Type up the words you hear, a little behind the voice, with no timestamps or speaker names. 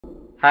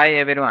Hi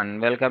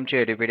everyone, welcome to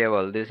Edupedia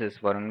World. This is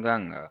Varun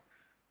Ganga.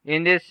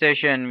 In this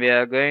session, we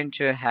are going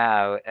to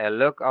have a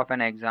look of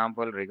an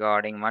example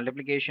regarding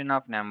multiplication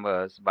of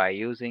numbers by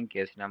using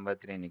case number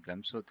 3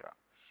 Nikhlam Sutra.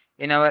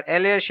 In our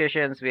earlier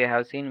sessions, we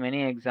have seen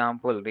many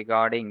examples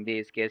regarding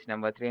this case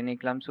number 3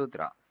 Nikhlam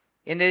Sutra.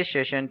 In this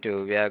session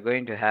too, we are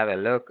going to have a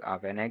look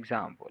of an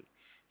example.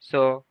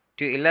 So,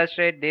 to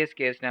illustrate this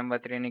case number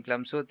 3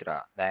 Nikhlam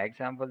Sutra, the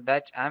example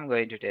that I am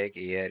going to take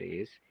here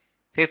is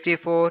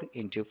 54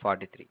 into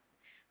 43.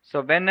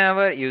 So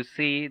whenever you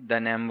see the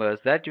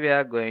numbers that we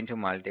are going to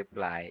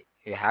multiply,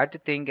 you have to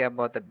think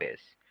about the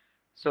base.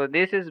 So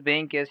this is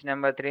being case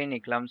number 3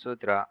 Nikhlam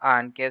Sutra,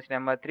 and case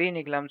number 3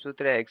 Nikhlam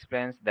Sutra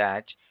explains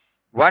that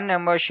one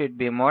number should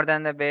be more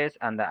than the base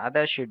and the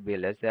other should be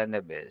less than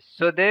the base.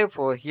 So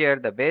therefore here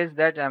the base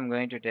that I am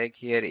going to take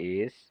here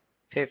is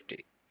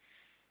 50.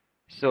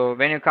 So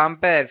when you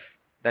compare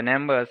the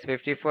numbers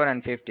 54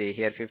 and 50,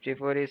 here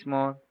 54 is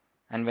more,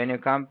 and when you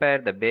compare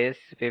the base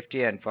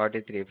 50 and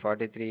 43,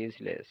 43 is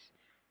less.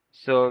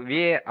 So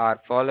we are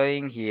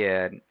following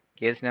here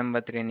case number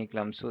 3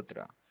 Nikhlam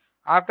Sutra.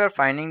 After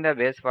finding the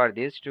base for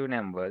these two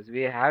numbers,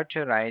 we have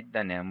to write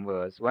the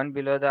numbers one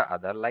below the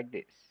other like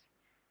this.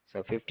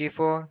 So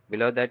 54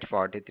 below that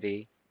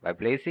 43 by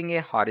placing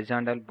a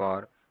horizontal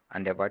bar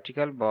and a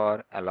vertical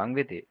bar along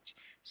with it,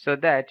 so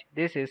that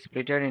this is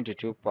split into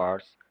two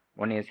parts.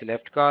 One is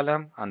left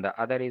column and the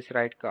other is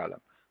right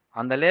column.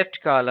 On the left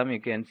column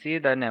you can see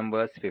the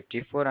numbers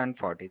 54 and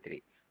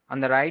 43. On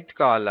the right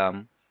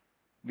column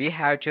we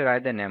have to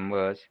write the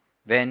numbers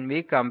when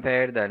we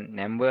compare the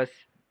numbers,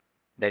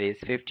 that is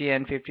 50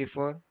 and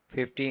 54,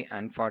 50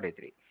 and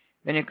 43.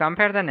 When you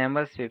compare the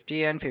numbers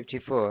 50 and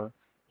 54,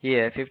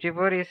 here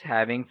 54 is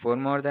having 4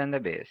 more than the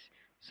base.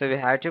 So we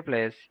have to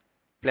place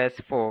plus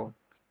 4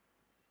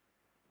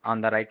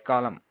 on the right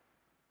column.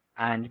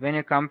 And when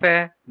you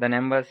compare the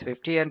numbers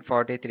 50 and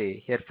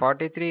 43, here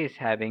 43 is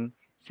having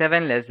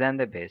 7 less than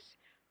the base.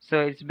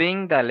 So it's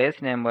being the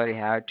less number, you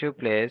have to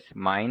place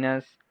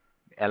minus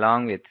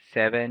along with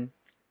 7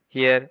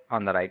 here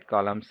on the right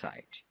column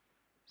side.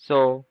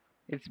 So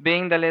it's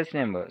being the less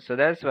number. So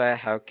that's why I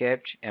have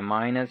kept a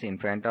minus in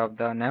front of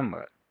the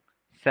number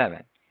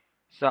 7.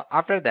 So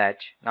after that,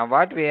 now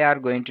what we are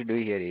going to do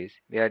here is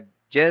we are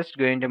just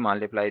going to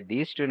multiply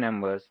these two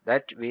numbers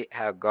that we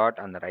have got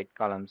on the right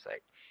column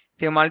side.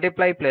 If you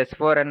multiply plus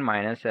 4 and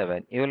minus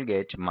 7, you will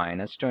get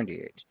minus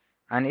 28.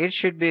 And it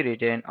should be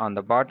written on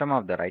the bottom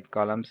of the right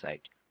column side.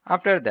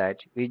 After that,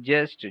 we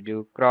just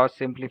do cross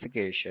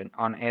simplification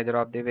on either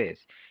of the ways.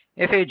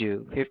 If you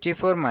do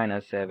 54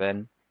 minus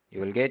 7, you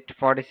will get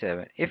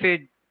 47. If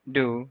you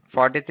do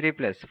 43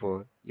 plus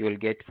 4, you will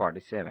get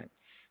 47.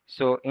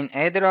 So in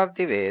either of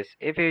the ways,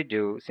 if you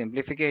do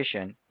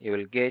simplification, you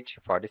will get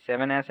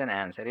 47 as an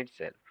answer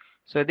itself.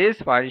 So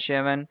this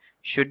 47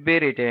 should be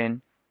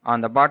written on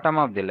the bottom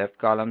of the left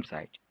column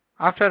side.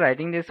 After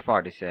writing this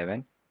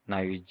 47, now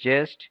you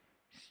just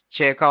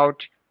check out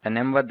the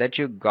number that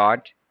you got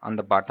on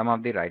the bottom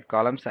of the right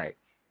column side.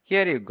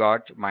 Here you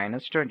got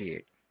minus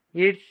 28.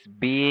 It's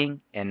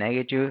being a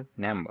negative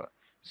number.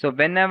 So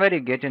whenever you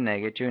get a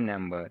negative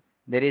number,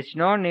 there is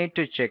no need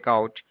to check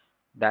out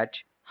that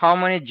how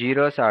many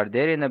zeros are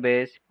there in the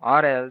base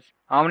or else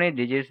how many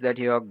digits that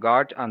you have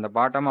got on the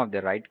bottom of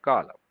the right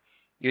column.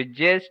 You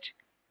just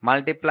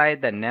multiply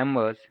the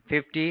numbers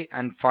 50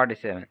 and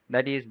 47,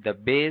 that is the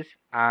base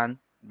and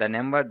the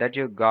number that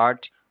you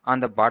got on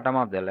the bottom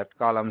of the left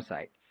column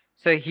side.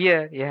 So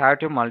here you have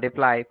to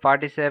multiply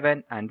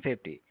 47 and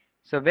 50.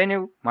 So when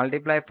you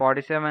multiply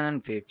 47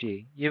 and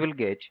 50, you will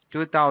get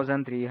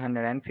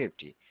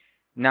 2350.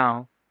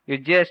 Now you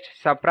just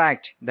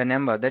subtract the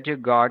number that you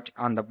got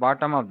on the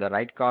bottom of the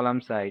right column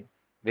side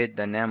with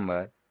the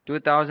number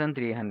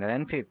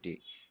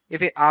 2350.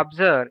 If you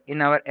observe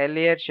in our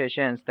earlier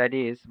sessions, that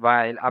is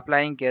while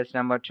applying case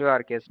number 2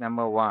 or case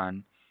number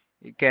 1,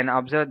 you can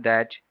observe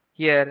that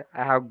here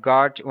I have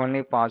got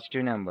only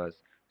positive numbers.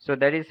 So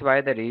that is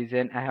why the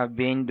reason I have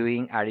been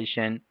doing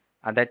addition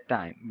at that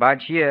time.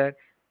 But here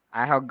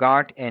I have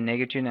got a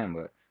negative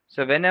number.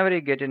 So whenever you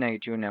get a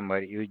negative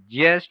number, you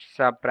just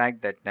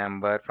subtract that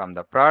number from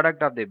the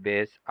product of the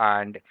base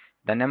and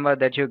the number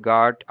that you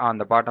got on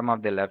the bottom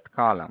of the left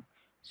column.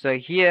 So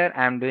here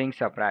I am doing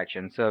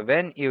subtraction. So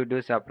when you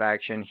do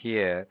subtraction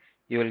here,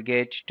 you will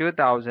get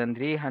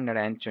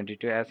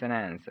 2322 as an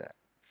answer.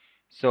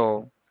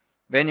 So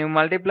when you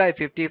multiply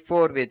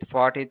 54 with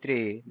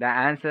 43, the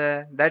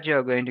answer that you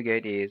are going to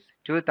get is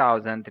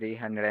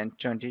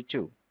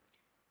 2322.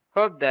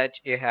 Hope that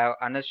you have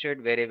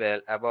understood very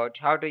well about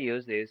how to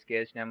use this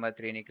case number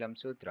 3 Nikhlam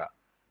Sutra.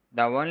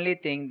 The only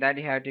thing that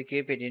you have to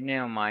keep it in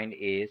your mind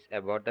is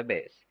about the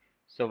base.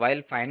 So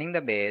while finding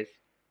the base,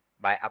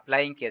 by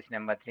applying case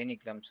number 3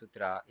 Nikhlam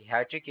Sutra, you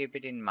have to keep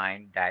it in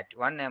mind that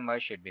one number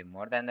should be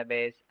more than the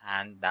base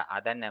and the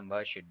other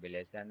number should be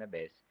less than the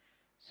base.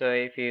 So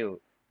if you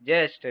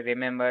just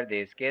remember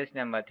this case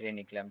number 3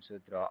 Nikhlam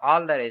Sutra,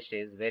 all the rest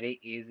is very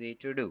easy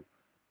to do.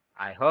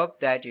 I hope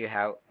that you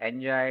have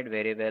enjoyed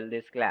very well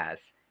this class.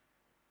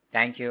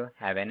 Thank you.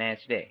 Have a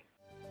nice day.